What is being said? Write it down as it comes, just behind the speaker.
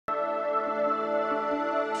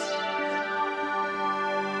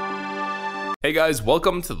Hey guys,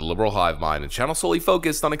 welcome to the Liberal Hive Mind, a channel solely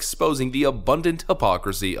focused on exposing the abundant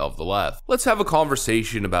hypocrisy of the left. Let's have a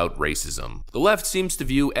conversation about racism. The left seems to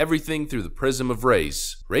view everything through the prism of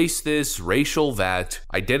race. Race this, racial that,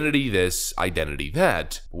 identity this, identity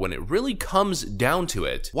that. But when it really comes down to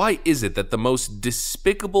it, why is it that the most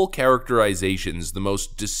despicable characterizations, the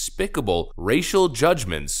most despicable racial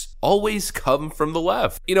judgments always come from the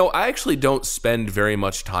left? You know, I actually don't spend very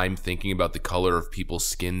much time thinking about the color of people's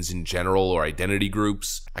skins in general or identity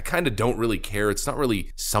groups. I kind of don't really care. It's not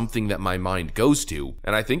really something that my mind goes to,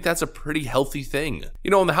 and I think that's a pretty healthy thing.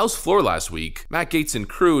 You know, on the House floor last week, Matt Gaetz and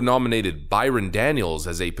crew nominated Byron Daniels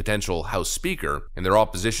as a potential House Speaker in their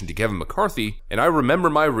opposition to Kevin McCarthy, and I remember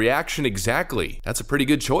my reaction exactly. That's a pretty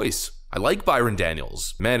good choice. I like Byron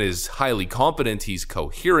Daniels. Man is highly competent, he's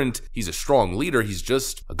coherent, he's a strong leader, he's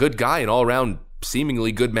just a good guy, an all-around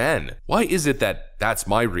seemingly good man. Why is it that that's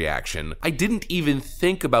my reaction? I didn't even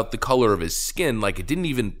think about the color of his skin, like it didn't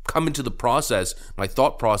even come into the process, my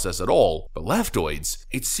thought process at all. But leftoids,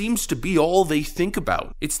 it seems to be all they think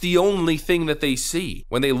about. It's the only thing that they see.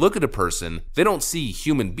 When they look at a person, they don't see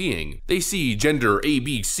human being. They see gender A,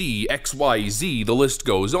 B, C, X, Y, Z, the list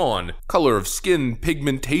goes on. Color of skin,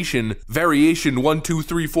 pigmentation, variation 1, 2,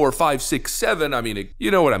 3, 4, 5, 6, 7. I mean,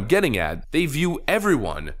 you know what I'm getting at. They view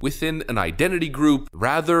everyone within an identity group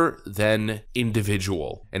rather than individual.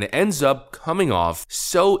 And it ends up coming off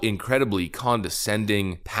so incredibly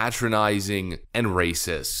condescending, patronizing, and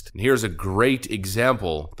racist. And here's a great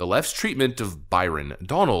example. The left's treatment of Byron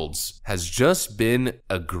Donalds has just been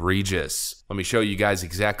egregious. Let me show you guys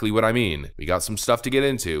exactly what I mean. We got some stuff to get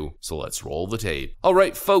into, so let's roll the tape. All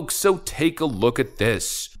right, folks, so take a look at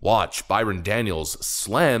this. Watch Byron Daniels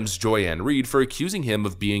slams Joy-Ann Reid for accusing him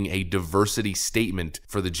of being a diversity statement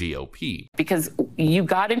for the GOP. Because you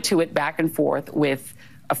got into it back and forth with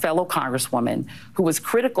a fellow congresswoman who was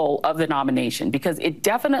critical of the nomination because it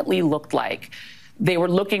definitely looked like they were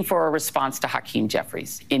looking for a response to Hakeem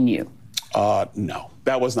Jeffries in you. No,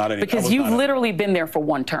 that was not any. Because you've literally been there for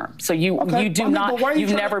one term, so you've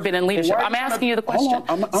never been in leadership. I'm asking you the question.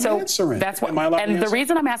 I'm answering. That's what. And the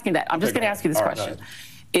reason I'm asking that, I'm just going to ask you this question,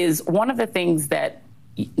 is one of the things that,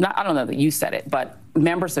 I don't know that you said it, but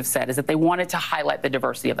members have said, is that they wanted to highlight the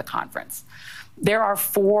diversity of the conference. There are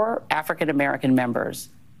 4 African-American members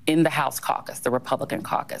in the House caucus, the Republican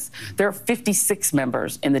caucus. There are 56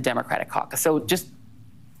 members in the Democratic caucus. So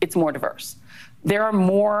it's more diverse. There are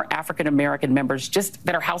more African-American members just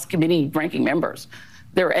that are House committee ranking members.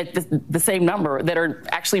 They're at the same number that are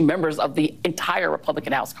actually members of the entire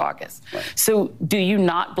Republican House caucus. Right. So do you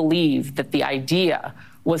not believe that the idea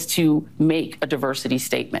was to make a diversity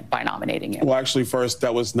statement by nominating him? Well, actually, first,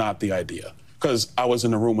 that was not the idea. Because I was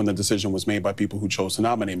in the room when the decision was made by people who chose to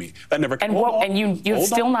nominate me. That never came. And you've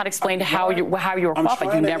still not explained how you were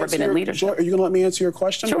qualified. You've never been in leadership. Are you going to let me answer your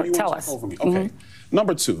question? Sure, tell us. Over me? Okay.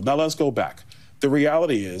 Number 2, now let's go back. The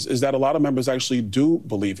reality is that a lot of members actually do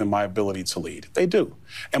believe in my ability to lead. They do.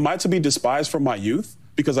 Am I to be despised for my youth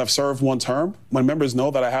because I've served one term, when members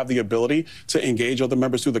know that I have the ability to engage other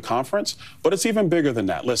members through the conference? But it's even bigger than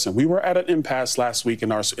that. Listen, we were at an impasse last week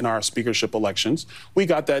in our speakership elections. We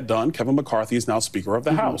got that done. Kevin McCarthy is now Speaker of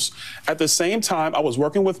the House. At the same time, I was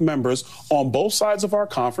working with members on both sides of our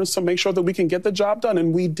conference to make sure that we can get the job done,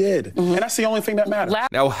 and we did. And that's the only thing that matters.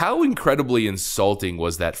 Now, how incredibly insulting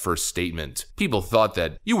was that first statement? People thought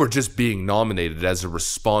that you were just being nominated as a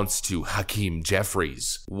response to Hakeem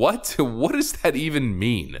Jeffries. What? What does that even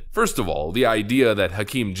mean? First of all, the idea that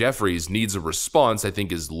Hakeem Jeffries needs a response, I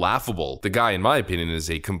think, is laughable. The guy, in my opinion, is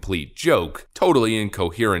a complete joke, totally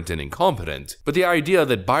incoherent and incompetent. But the idea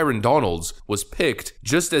that Byron Donalds was picked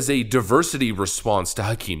just as a diversity response to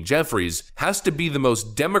Hakeem Jeffries has to be the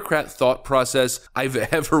most Democrat thought process I've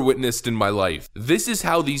ever witnessed in my life. This is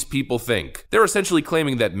how these people think. They're essentially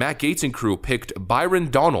claiming that Matt Gaetz and crew picked Byron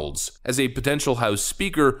Donalds as a potential House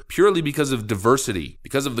Speaker purely because of diversity,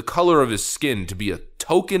 because of the color of his skin, to be a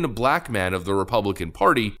token black man of the Republican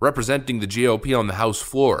Party representing the GOP on the House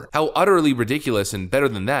floor. How utterly ridiculous, and better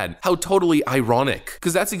than that, how totally ironic.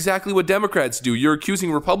 Because that's exactly what Democrats do. You're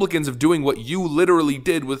accusing Republicans of doing what you literally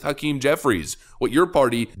did with Hakeem Jeffries, what your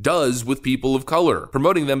party does with people of color,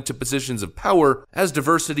 promoting them to positions of power as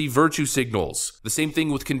diversity virtue signals. The same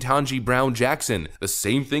thing with Ketanji Brown Jackson, the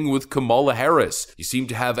same thing with Kamala Harris. You seem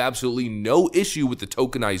to have absolutely no issue with the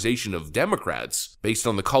tokenization of Democrats based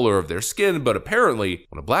on the color of their skin, but apparently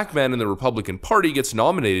when a black man in the Republican Party gets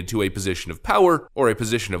nominated to a position of power or a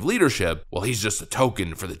position of leadership, well, he's just a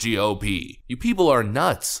token for the GOP. You people are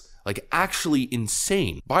nuts. like actually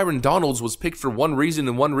insane. Byron Donalds was picked for one reason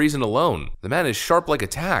and one reason alone. The man is sharp like a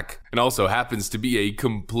tack, and also happens to be a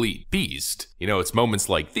complete beast. You know, it's moments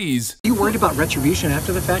like these. Are you worried about retribution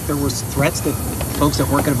after the fact? There was threats that folks that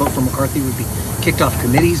weren't going to vote for McCarthy would be kicked off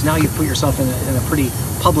committees. Now you've put yourself in a pretty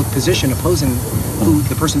public position opposing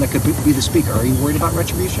the person that could be the speaker. Are you worried about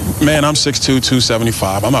retribution? Man, I'm 6'2",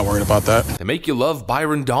 275. I'm not worried about that. They make you love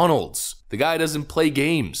Byron Donalds. The guy doesn't play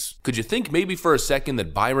games. Could you think maybe for a second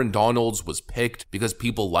that Byron Donalds was picked because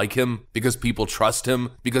people like him, because people trust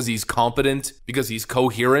him, because he's competent, because he's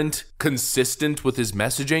coherent, consistent with his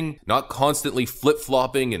messaging, not constantly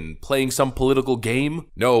flip-flopping and playing some political game?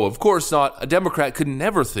 No, of course not. A Democrat could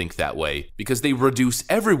never think that way, because they reduce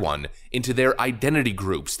everyone into their identity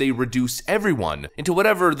groups. They reduce everyone into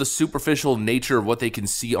whatever the superficial nature of what they can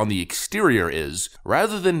see on the exterior is,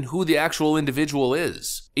 rather than who the actual individual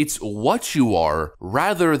is. It's what you are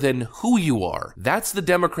rather than who you are. That's the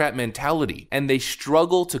Democrat mentality, and they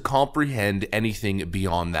struggle to comprehend anything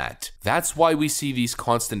beyond that. That's why we see these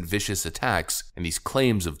constant vicious attacks and these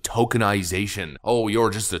claims of tokenization. Oh, you're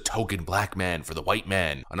just a token black man for the white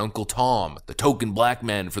man. An Uncle Tom, the token black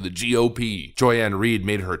man for the GOP. Joy-Ann Reid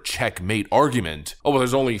made her checkmate argument. Oh, well,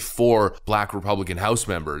 there's only 4 black Republican House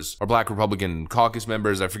members, or black Republican caucus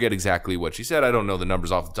members. I forget exactly what she said. I don't know the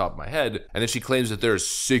numbers off the top of my head. And then she claims that there's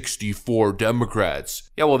 64 Democrats.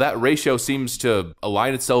 Yeah, well, that ratio seems to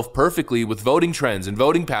align itself perfectly with voting trends and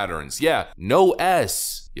voting patterns. Yeah, no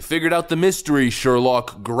S. You figured out the mystery,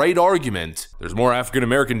 Sherlock. Great argument. There's more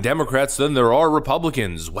African-American Democrats than there are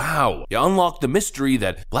Republicans. Wow. You unlocked the mystery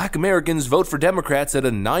that black Americans vote for Democrats at a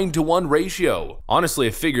 9-to-1 ratio. Honestly,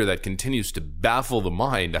 a figure that continues to baffle the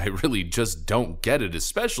mind. I really just don't get it,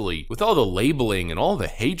 especially with all the labeling and all the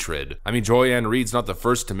hatred. I mean, Joy-Ann Reid's not the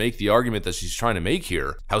first to make the argument that she's trying to make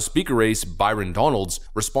here. House Speaker race Byron Donalds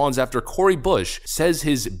responds after Cori Bush says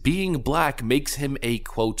his being black makes him a,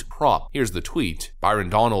 quote, prop. Here's the tweet. Byron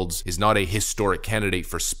Donalds is not a historic candidate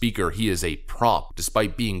for speaker, he is a prop.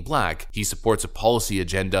 Despite being black, he supports a policy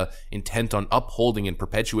agenda intent on upholding and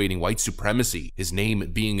perpetuating white supremacy. His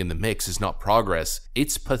name being in the mix is not progress,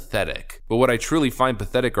 it's pathetic. But what I truly find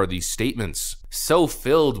pathetic are these statements. So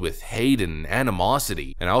filled with hate and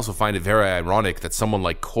animosity. And I also find it very ironic that someone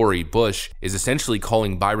like Cori Bush is essentially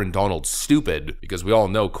calling Byron Donalds stupid, because we all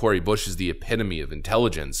know Cori Bush is the epitome of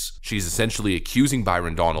intelligence. She's essentially accusing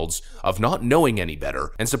Byron Donalds of not knowing any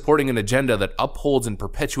better and supporting an agenda that upholds and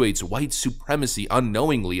perpetuates white supremacy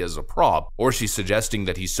unknowingly as a prop, or she's suggesting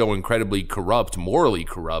that he's so incredibly corrupt, morally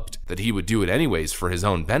corrupt, that he would do it anyways for his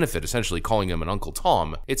own benefit, essentially calling him an Uncle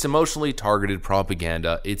Tom. It's emotionally targeted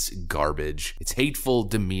propaganda, it's garbage. It's hateful,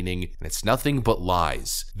 demeaning, and it's nothing but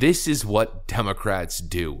lies. This is what Democrats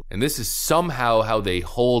do, and this is somehow how they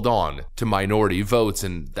hold on to minority votes,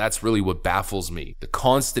 and that's really what baffles me. The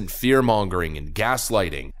constant fear-mongering and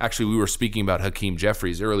gaslighting. Actually, we were speaking about Hakeem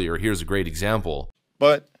Jeffries earlier. Here's a great example.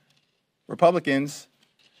 But Republicans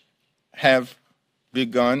have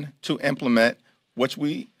begun to implement what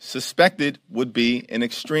we suspected would be an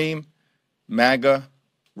extreme MAGA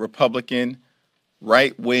Republican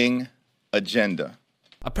right-wing agenda.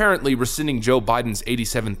 Apparently, rescinding Joe Biden's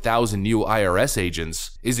 87,000 new IRS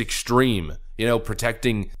agents is extreme. You know,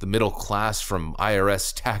 protecting the middle class from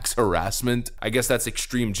IRS tax harassment. I guess that's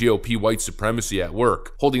extreme GOP white supremacy at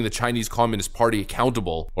work. Holding the Chinese Communist Party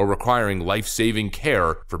accountable or requiring life-saving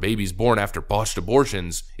care for babies born after botched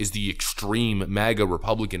abortions is the extreme MAGA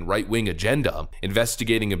Republican right-wing agenda.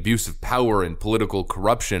 Investigating abuse of power and political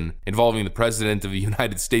corruption involving the President of the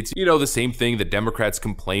United States. You know, the same thing that Democrats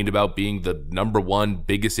complained about being the #1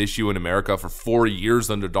 biggest issue in America for 4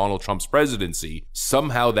 years under Donald Trump's presidency.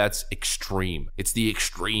 Somehow that's extreme. It's the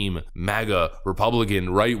extreme MAGA Republican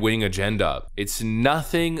right-wing agenda. It's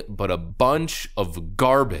nothing but a bunch of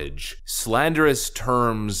garbage, slanderous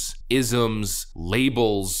terms, isms,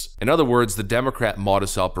 labels. In other words, the Democrat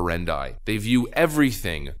modus operandi. They view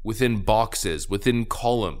everything within boxes, within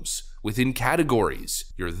columns, within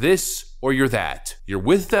categories. You're this or you're that. You're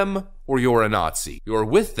with them or you're a Nazi. You're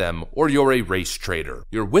with them or you're a race traitor.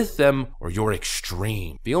 You're with them or you're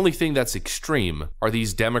extreme. The only thing that's extreme are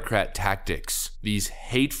these Democrat tactics. These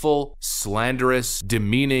hateful, slanderous,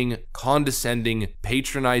 demeaning, condescending,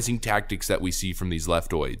 patronizing tactics that we see from these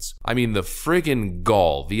leftoids. I mean, the friggin'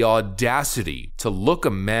 gall, the audacity to look a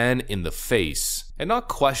man in the face and not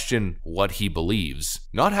question what he believes,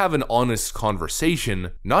 not have an honest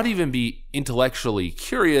conversation, not even be intellectually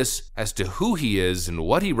curious as to who he is and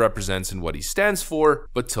what he represents and what he stands for,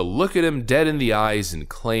 but to look at him dead in the eyes and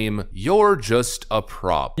claim, you're just a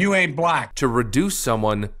prop. You ain't black. To reduce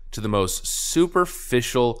someone to the most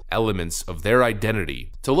superficial elements of their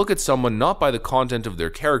identity, to look at someone not by the content of their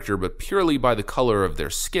character but purely by the color of their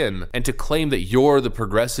skin, and to claim that you're the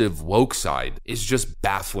progressive woke side is just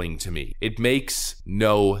baffling to me. It makes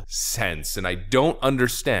no sense, and I don't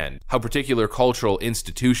understand how particular cultural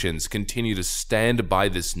institutions continue to stand by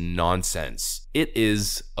this nonsense. It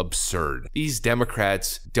is absurd. These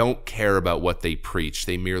Democrats don't care about what they preach.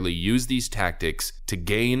 They merely use these tactics to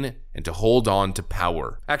gain and to hold on to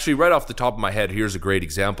power. Actually, right off the top of my head, here's a great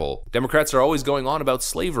example. Democrats are always going on about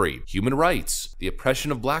slavery, human rights, the oppression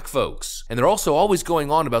of black folks, and they're also always going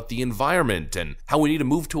on about the environment and how we need to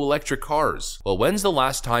move to electric cars. Well, when's the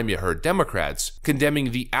last time you heard Democrats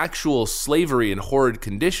condemning the actual slavery and horrid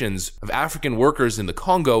conditions of African workers in the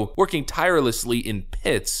Congo working tirelessly in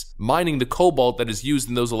pits, mining the cobalt that is used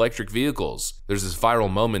in those electric vehicles? There's this viral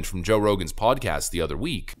moment from Joe Rogan's podcast the other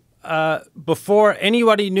week. Before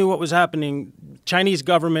anybody knew what was happening, Chinese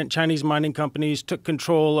government, Chinese mining companies took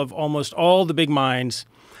control of almost all the big mines,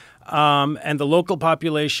 and the local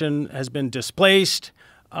population has been displaced,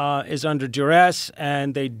 is under duress,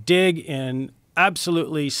 and they dig in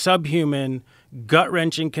absolutely subhuman,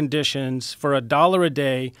 gut-wrenching conditions for $1 a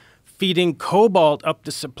day, feeding cobalt up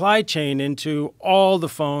the supply chain into all the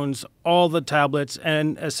phones, all the tablets,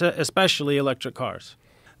 and especially electric cars.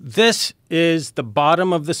 This is the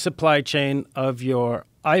bottom of the supply chain of your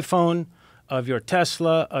iPhone, of your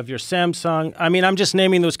Tesla, of your Samsung. I mean, I'm just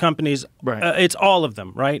naming those companies. Right. It's all of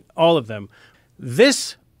them, right? All of them.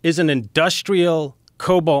 This is an industrial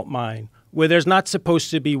cobalt mine where there's not supposed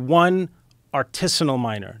to be one artisanal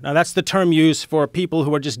miner. Now, that's the term used for people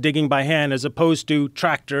who are just digging by hand as opposed to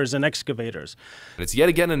tractors and excavators. And it's yet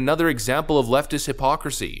again another example of leftist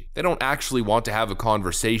hypocrisy. They don't actually want to have a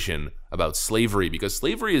conversation about slavery because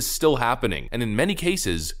slavery is still happening, and in many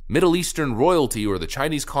cases, Middle Eastern royalty or the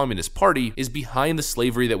Chinese Communist Party is behind the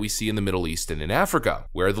slavery that we see in the Middle East and in Africa.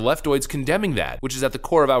 Where are the leftoids condemning that, which is at the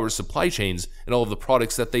core of our supply chains and all of the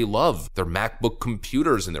products that they love, their MacBook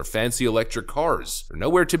computers and their fancy electric cars? They're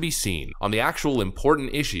nowhere to be seen. On the actual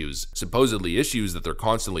important issues, supposedly issues that they're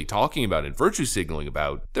constantly talking about and virtue signaling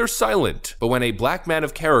about, they're silent. But when a black man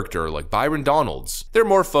of character like Byron Donalds, they're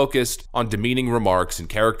more focused on demeaning remarks and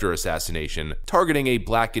character assassination, targeting a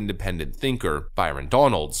black independent thinker, Byron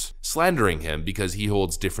Donalds, slandering him because he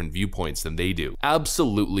holds different viewpoints than they do.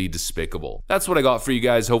 Absolutely despicable. That's what I got for you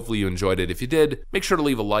guys. Hopefully you enjoyed it. If you did, make sure to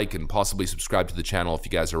leave a like and possibly subscribe to the channel if you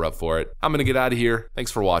guys are up for it. I'm gonna get out of here. Thanks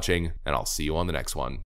for watching, and I'll see you on the next one.